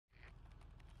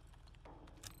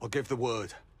I'll give the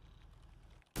word.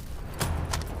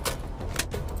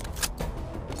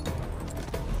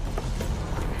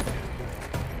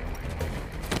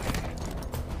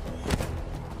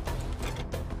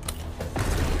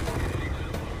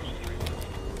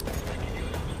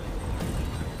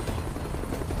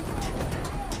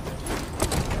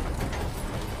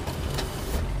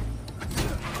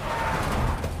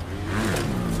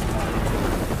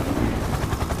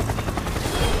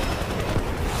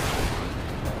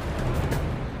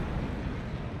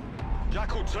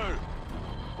 Jackal 2,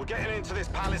 we're getting into this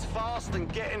palace fast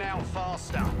and getting out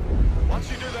faster.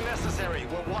 Once you do the necessary,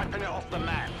 we're wiping it off the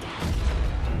map.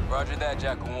 Roger that,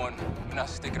 Jackal 1. We're not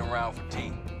sticking around for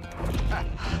tea.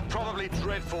 Probably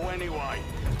dreadful anyway.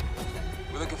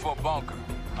 We're looking for a bunker.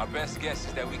 Our best guess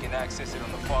is that we can access it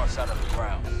on the far side of the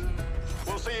grounds.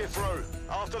 We'll see you through.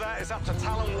 After that, it's up to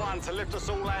Talon 1 to lift us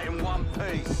all out in one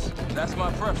piece. That's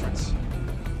my preference.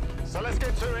 So let's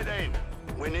get to it then.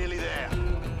 We're nearly there.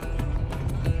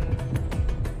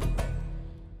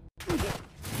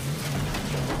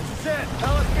 Set!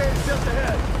 Palace gate's just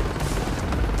ahead!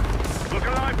 Look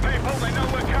alive, people. They know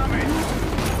we're coming.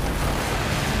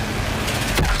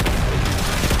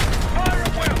 Fire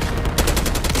at will!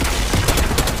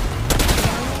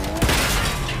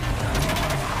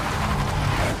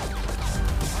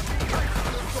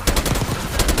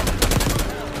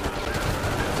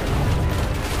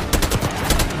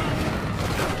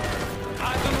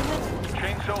 Eyes on the roof.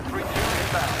 Chainsaw 3-2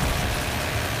 inbound.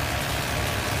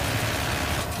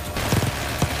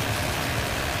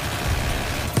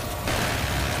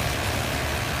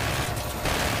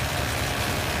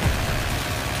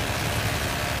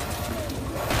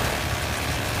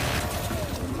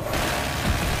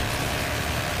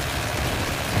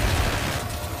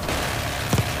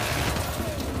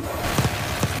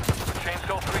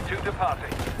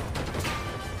 Departing.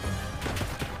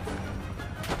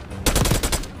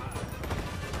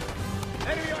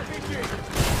 Enemy RPG!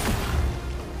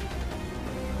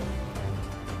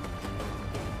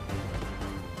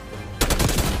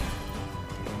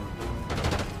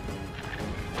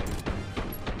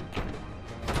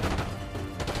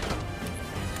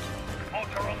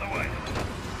 Mortar on the way.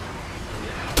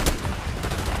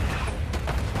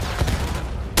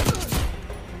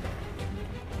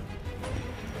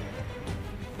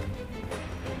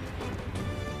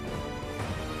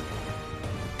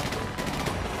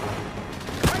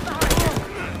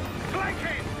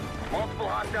 Multiple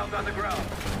hostiles on the ground.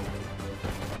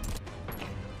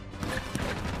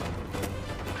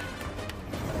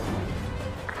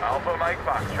 Alpha Mike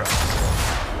Foxtrot.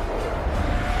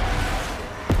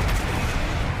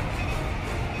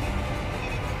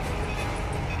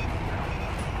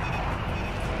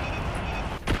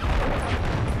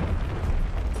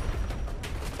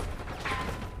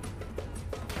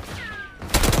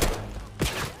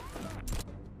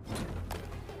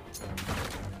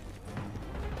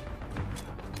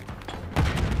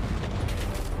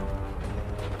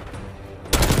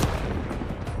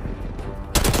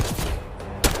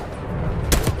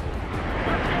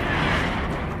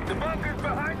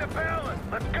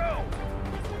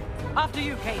 After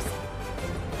you, Case.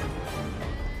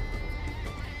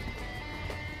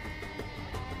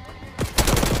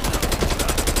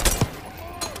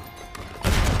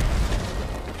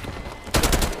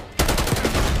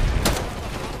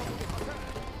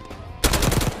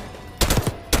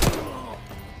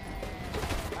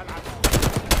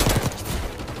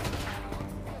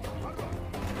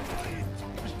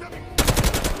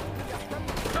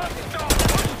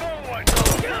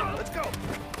 Let's go!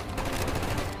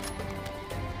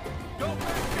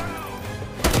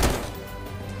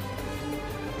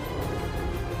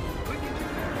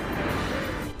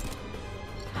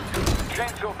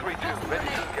 Chainsaw 3-2, ready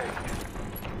to engage.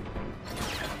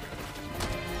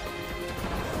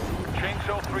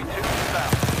 Chainsaw 3-2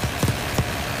 inbound.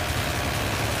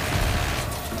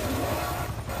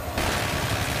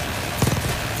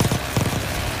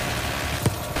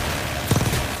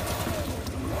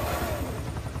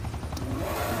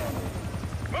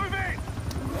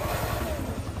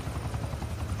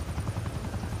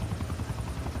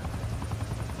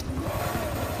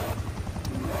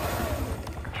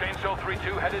 Chainsaw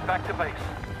 3-2 headed back to base.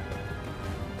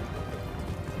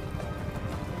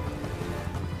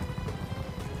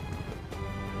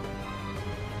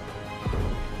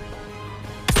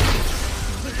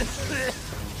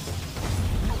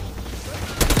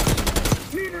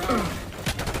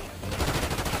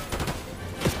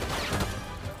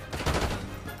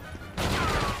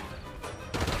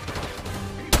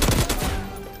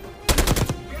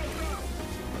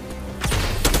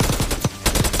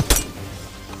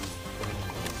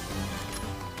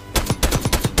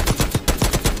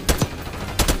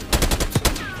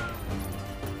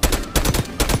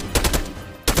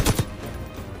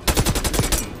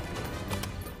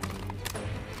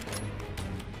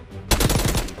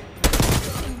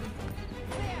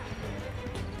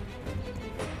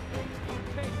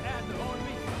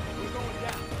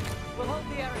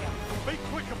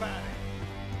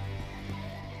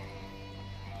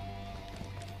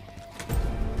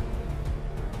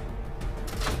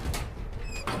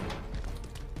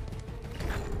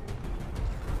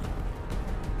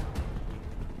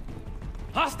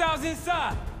 Hostiles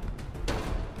inside!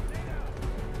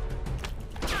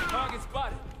 Target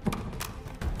spotted.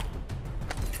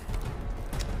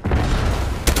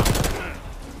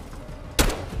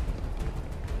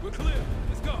 We're clear.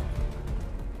 Let's go.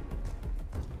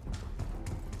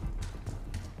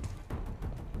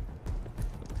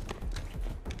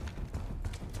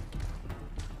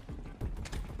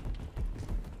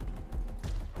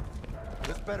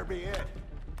 This better be it.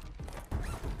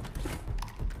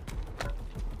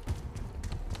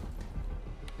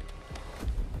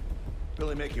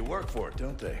 Really make you work for it,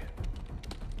 don't they?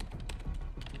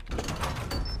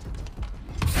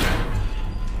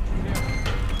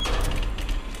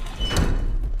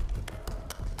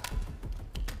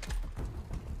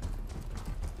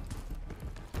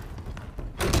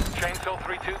 Chainsaw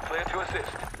 3-2, clear to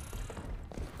assist.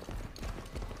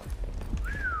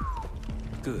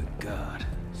 Good God.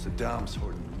 Saddam's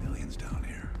hoarding millions down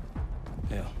here.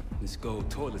 Hell, this gold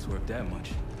toilet's worth that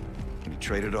much. And he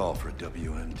traded all for a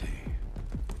WMD.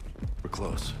 We're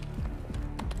close.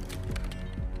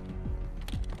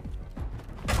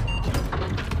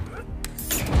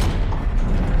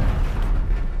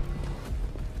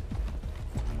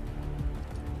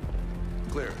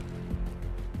 Clear.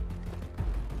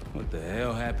 What the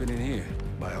hell happened in here?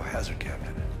 Biohazard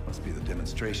cabinet. Must be the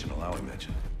demonstration Alawi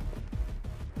mentioned.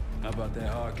 How about that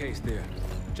hard case there?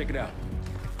 Check it out.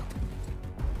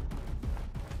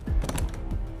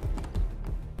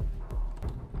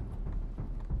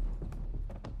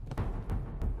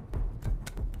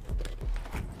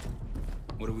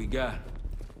 What do we got?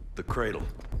 The cradle.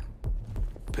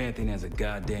 Pantheon has a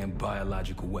goddamn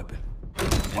biological weapon.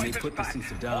 And they put this in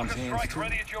Saddam's hands too?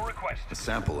 Ready at your request. A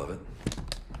sample of it.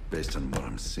 Based on what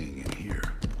I'm seeing in here.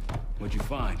 What'd you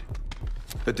find?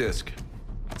 A disc.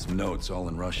 Some notes, all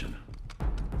in Russian.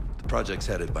 The project's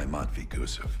headed by Matvey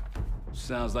Gusev.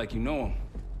 Sounds like you know him.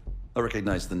 I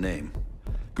recognize the name.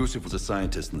 Gusev was a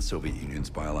scientist in the Soviet Union's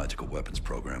biological weapons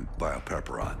program,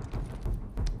 Biopreparat.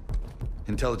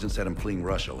 Intelligence had him fleeing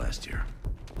Russia last year.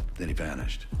 Then he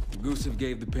vanished. Gusev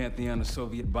gave the Pantheon a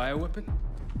Soviet bioweapon?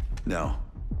 No.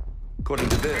 According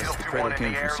to this, the cradle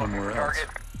came from somewhere else.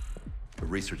 A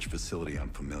research facility I'm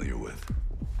familiar with.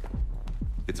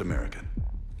 It's American.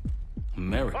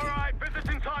 American? All right,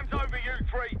 visiting time's over, you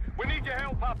three. We need your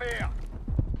help up here.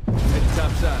 Head to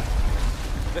top side.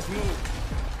 Let's move.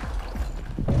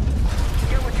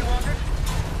 Get what you wanted?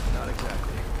 Not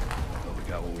exactly. But we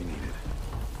got what we needed.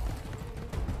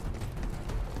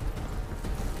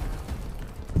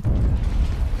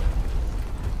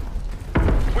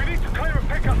 We need to clear a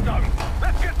pickup zone.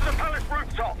 Let's get to the palace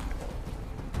rooftop.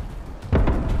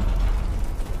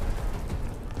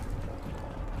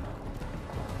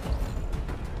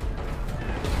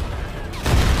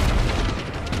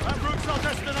 That route's our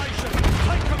destination.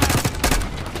 Take them out.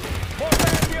 More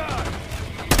backyard.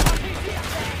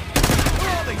 Who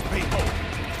are these people?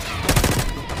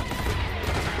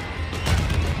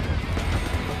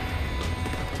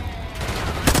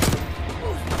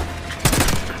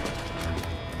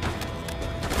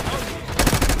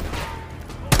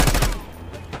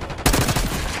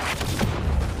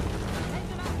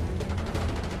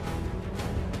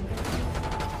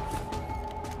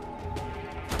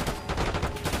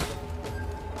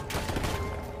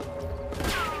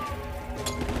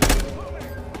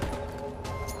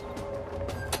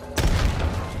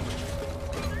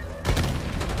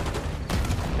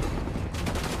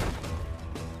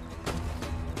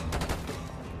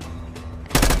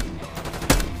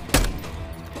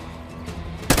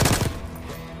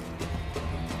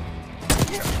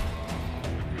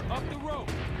 Up the road.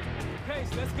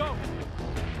 Case, let's go.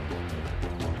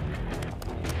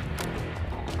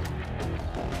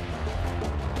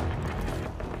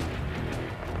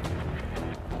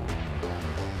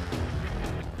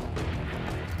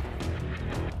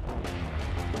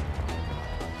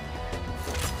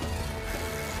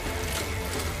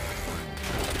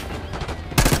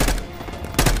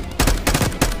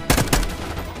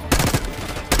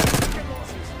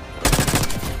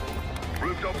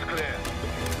 Rooftop's clear.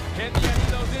 Can't be any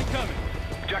of those incoming.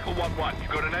 Jackal 1-1,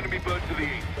 you've got an enemy bird to the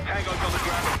east. Tango's on the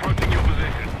ground approaching your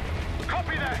position.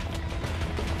 Copy that!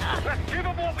 Let's give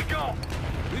them what we got!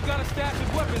 We've got a stash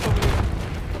of weapons over here.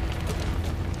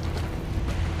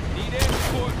 Need air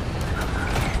support.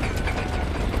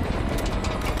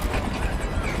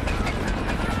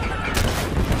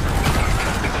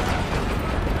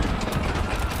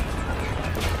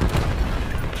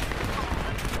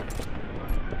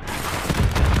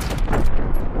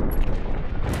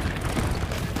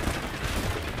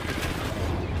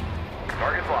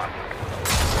 Target's locked.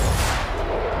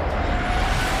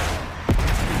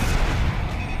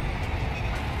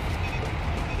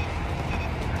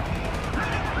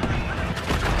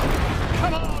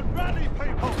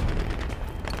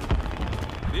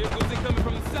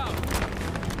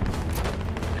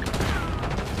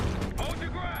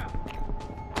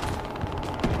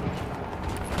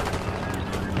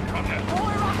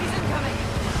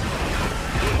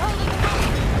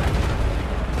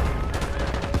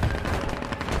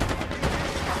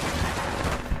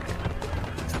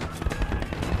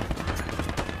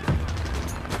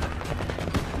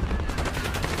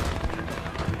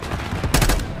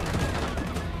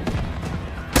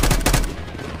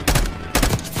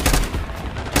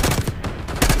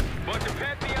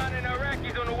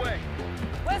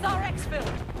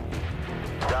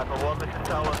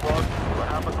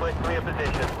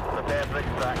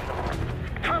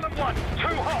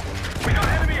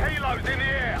 Bravo's in the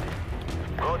air.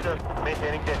 Roger,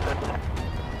 maintaining distance.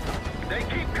 They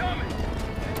keep coming.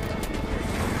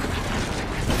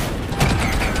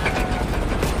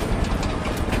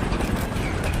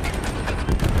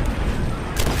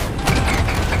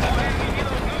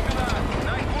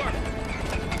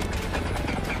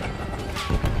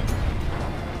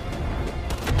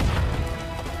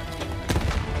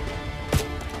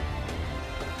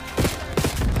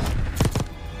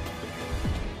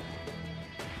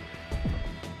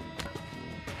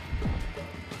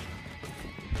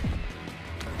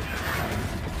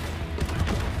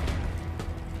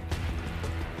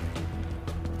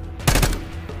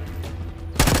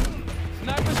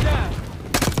 Sniper's down.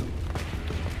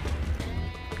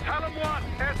 Talon 1,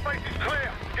 airspace is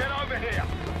clear. Get over here.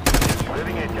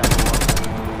 Moving in, Captain.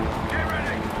 Get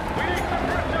ready. We need some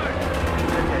pursuit.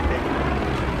 Attending.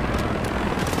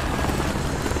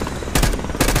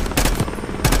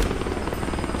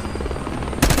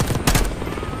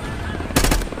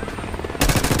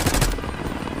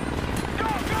 Go,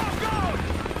 go, go!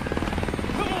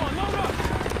 Come on, load up.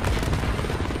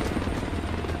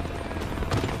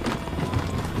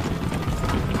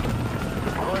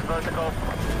 Going vertical.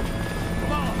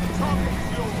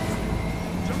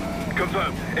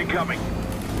 Confirmed. Incoming.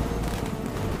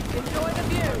 Enjoy the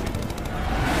view.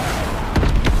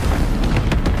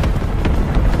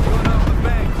 Going off the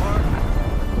bank, Mark.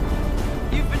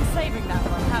 You've been saving that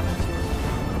one, haven't you?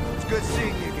 It's good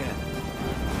seeing you again.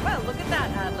 Well, look at that,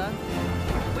 Adler.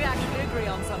 We actually agree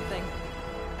on something.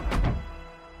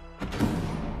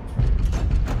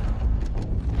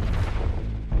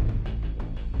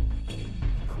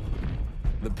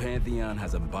 The Pantheon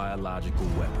has a biological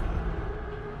weapon.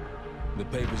 The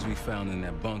papers we found in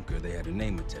that bunker, they had a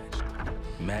name attached.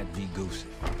 Matt V. Gusev,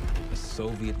 a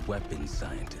Soviet weapons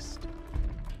scientist.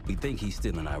 We think he's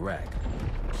still in Iraq,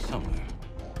 somewhere.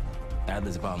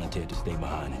 Adler's volunteered to stay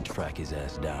behind and track his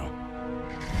ass down.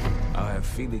 I'll have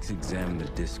Felix examine the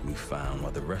disc we found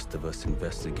while the rest of us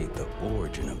investigate the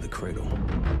origin of the cradle.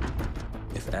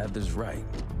 If Adler's right,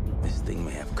 this thing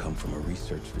may have come from a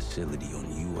research facility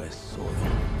on U.S. soil.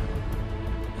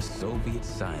 A Soviet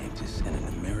scientist and an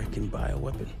American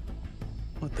bioweapon.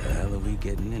 What the hell are we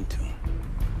getting into?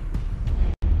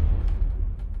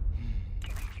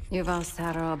 You've asked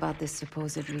Harrow about this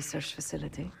supposed research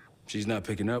facility? She's not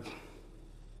picking up.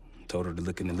 Told her to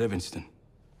look into Livingston.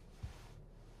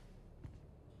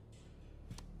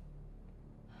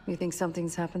 You think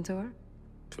something's happened to her?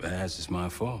 If it has, it's my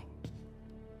fault.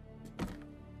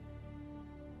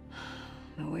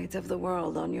 The weight of the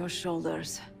world on your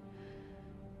shoulders.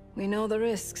 We know the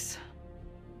risks.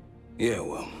 Yeah,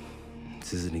 well,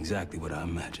 this isn't exactly what I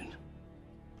imagined.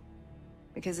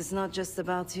 Because it's not just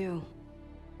about you.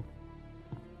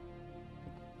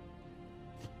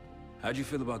 How'd you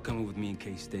feel about coming with me in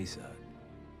case stateside?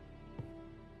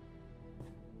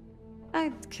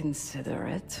 I'd consider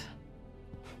it.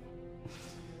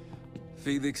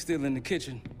 Felix still in the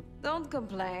kitchen. Don't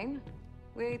complain.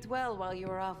 We ate well while you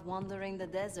were off wandering the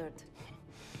desert.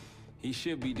 He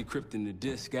should be decrypting the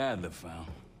disc Adler found.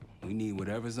 We need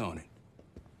whatever's on it.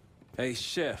 Hey,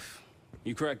 Chef,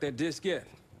 you cracked that disc yet?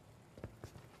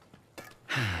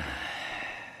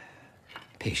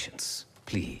 Patience,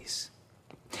 please.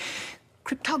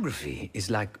 Cryptography is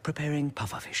like preparing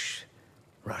pufferfish.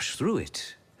 Rush through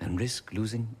it and risk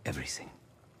losing everything.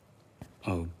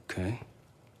 Okay.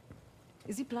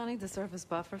 Is he planning to serve us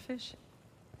pufferfish?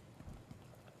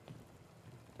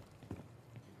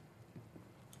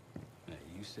 Hey,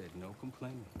 you said no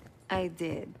complaining. I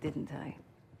did, didn't I?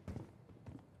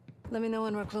 Let me know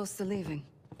when we're close to leaving.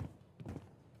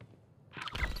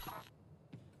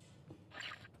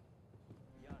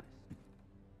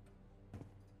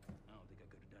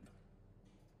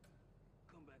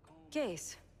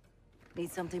 Case,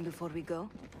 need something before we go?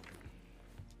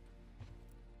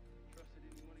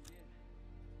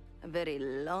 A very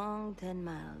long 10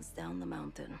 miles down the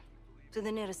mountain. To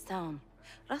the nearest town.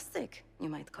 Rustic, you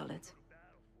might call it.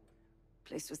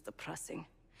 Place was depressing.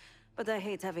 But I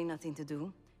hate having nothing to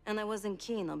do. And I wasn't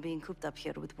keen on being cooped up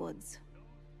here with Woods.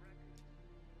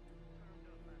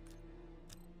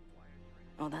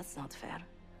 Oh, that's not fair.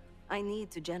 I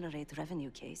need to generate revenue,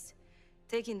 Case.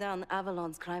 Taking down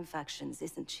Avalon's crime factions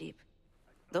isn't cheap.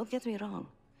 Don't get me wrong.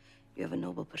 You have a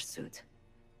noble pursuit.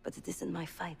 But it isn't my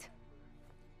fight.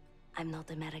 I'm not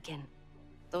American.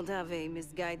 Don't have a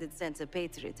misguided sense of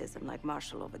patriotism like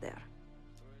Marshall over there.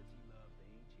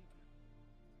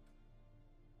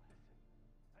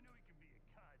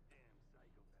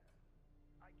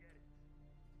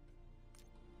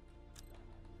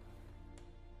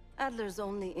 Adler's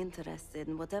only interested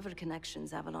in whatever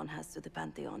connections Avalon has to the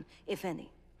Pantheon, if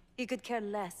any. He could care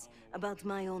less about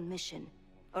my own mission,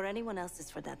 or anyone else's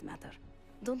for that matter.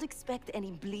 Don't expect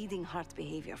any bleeding heart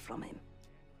behavior from him.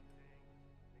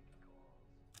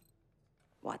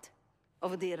 What?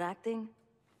 Over the Iraq thing?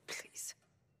 Please.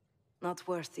 Not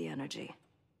worth the energy.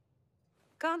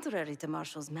 Contrary to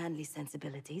Marshall's manly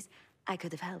sensibilities, I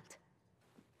could have helped.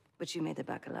 But you made it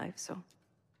back alive, so...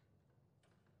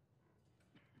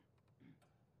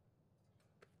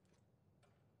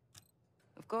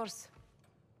 Of course.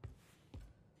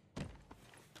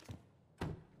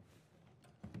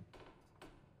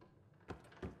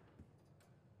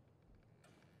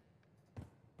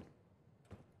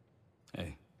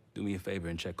 Hey, do me a favor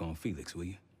and check on Felix, will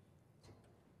you?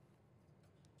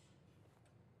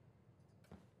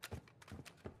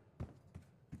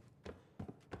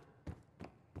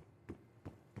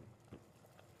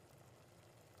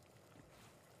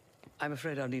 I'm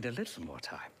afraid I'll need a little more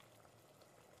time.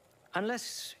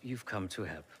 Unless you've come to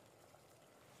help.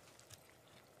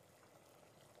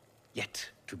 Yet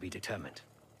to be determined.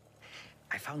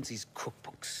 I found these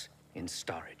cookbooks in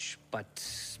storage, but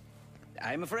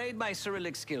I'm afraid my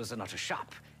Cyrillic skills are not as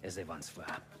sharp as they once were.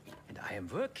 And I am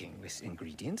working with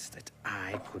ingredients that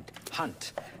I could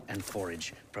hunt and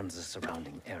forage from the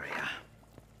surrounding area.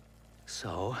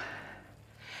 So,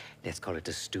 let's call it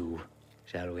a stew,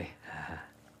 shall we?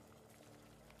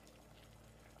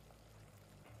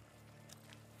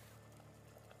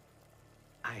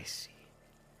 I see.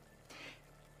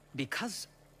 Because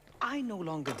I no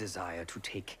longer desire to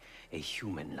take a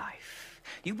human life,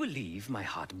 you believe my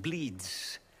heart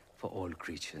bleeds for all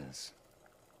creatures.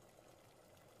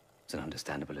 It's an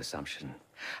understandable assumption.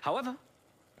 However,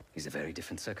 these are very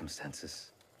different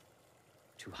circumstances.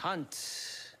 To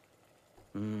hunt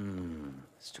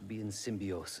is to be in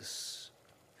symbiosis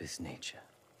with nature.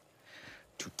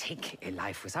 To take a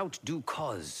life without due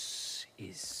cause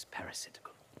is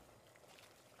parasitical.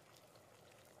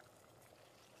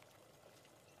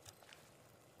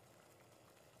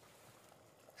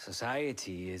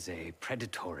 Society is a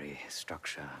predatory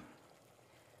structure.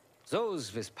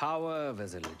 Those with power,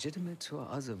 whether legitimate or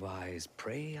otherwise,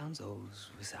 prey on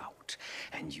those without,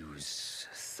 and use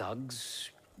thugs,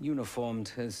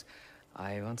 uniformed as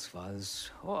I once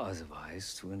was, or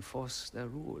otherwise, to enforce their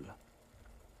rule.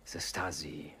 The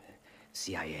Stasi,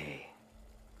 CIA,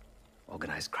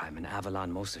 organized crime in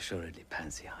Avalon, most assuredly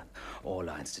Pantheon, all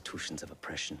are institutions of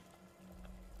oppression.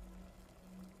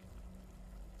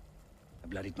 I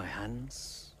bloodied my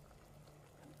hands,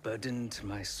 burdened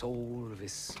my soul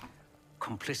with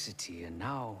complicity, and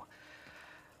now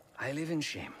I live in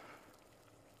shame.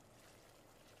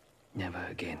 Never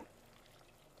again.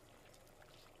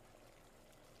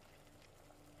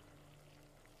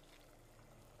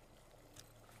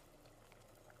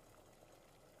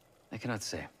 I cannot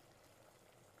say.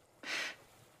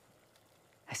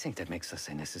 I think that makes us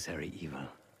a necessary evil.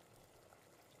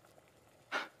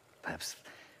 Perhaps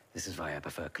this is why I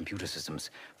prefer computer systems.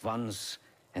 Ones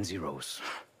and zeros.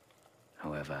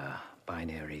 However,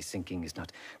 binary thinking is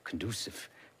not conducive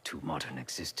to modern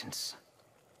existence.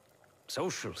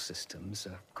 Social systems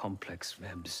are complex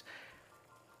webs.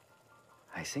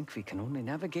 I think we can only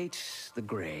navigate the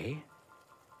gray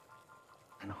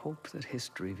and hope that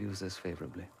history views us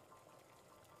favorably.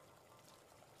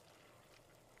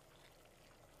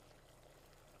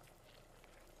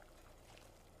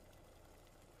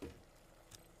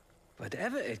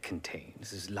 Whatever it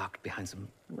contains is locked behind some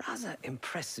rather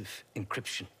impressive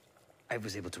encryption. I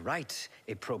was able to write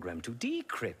a program to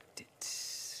decrypt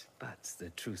it, but the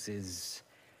truth is,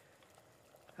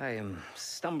 I am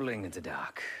stumbling in the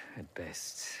dark at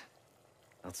best.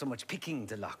 Not so much picking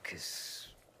the lock as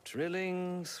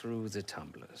drilling through the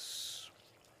tumblers.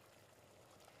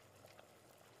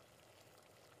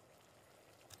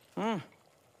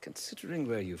 Considering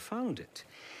where you found it,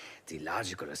 the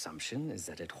logical assumption is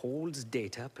that it holds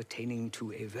data pertaining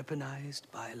to a weaponized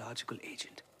biological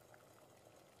agent.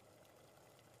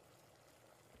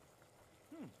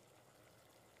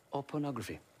 Or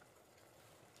pornography.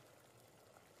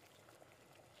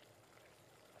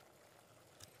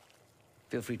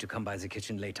 Feel free to come by the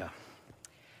kitchen later.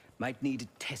 Might need a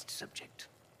test subject.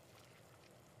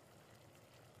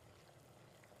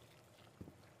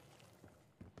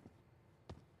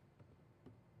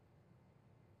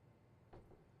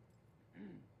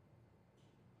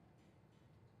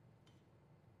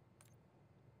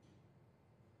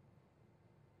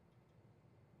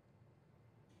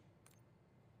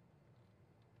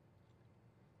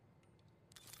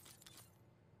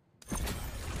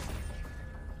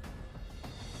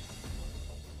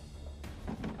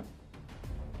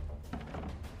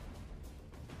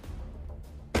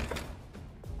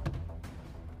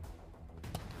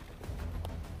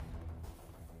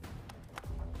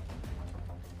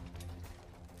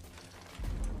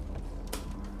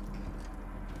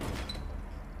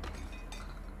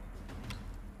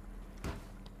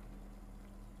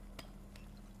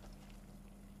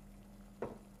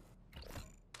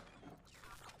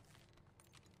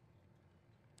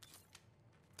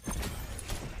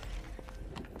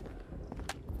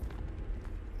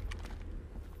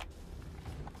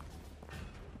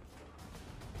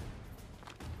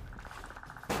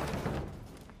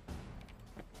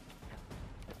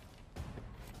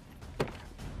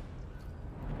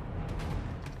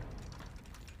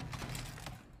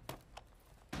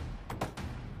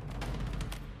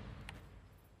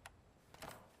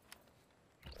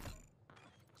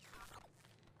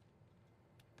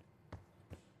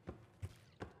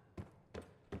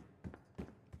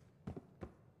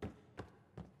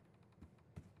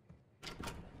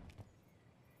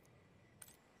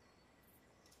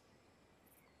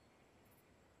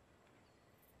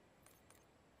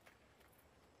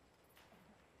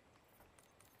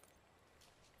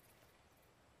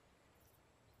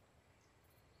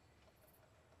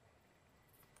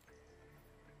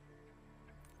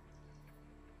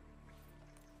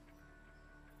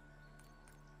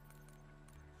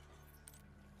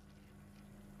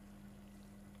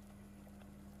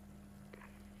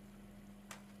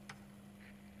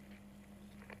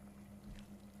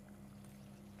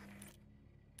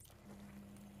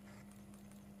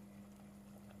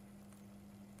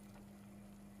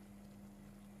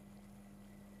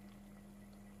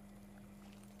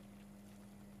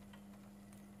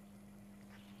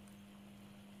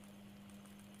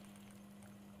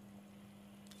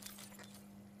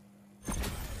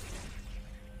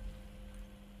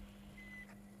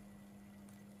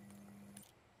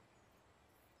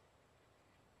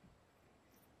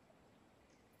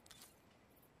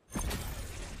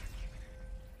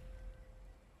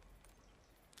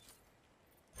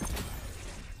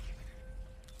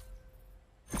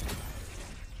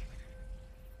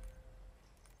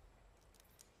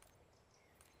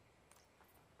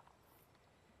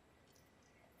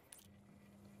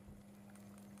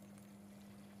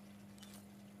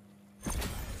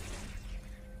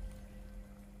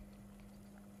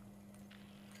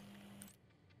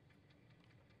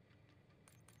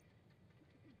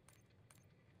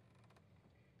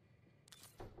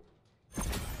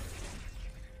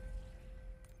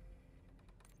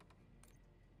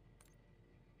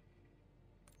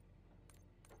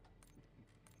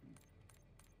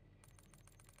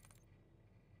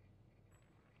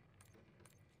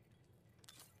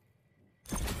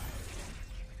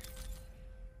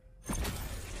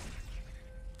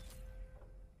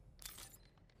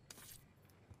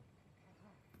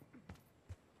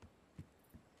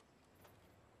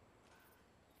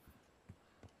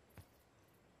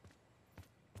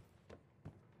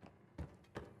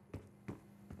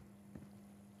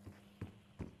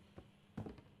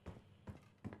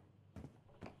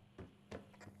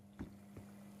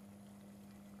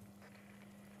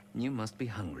 You must be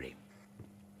hungry.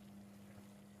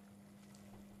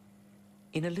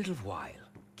 In a little while,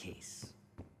 Case,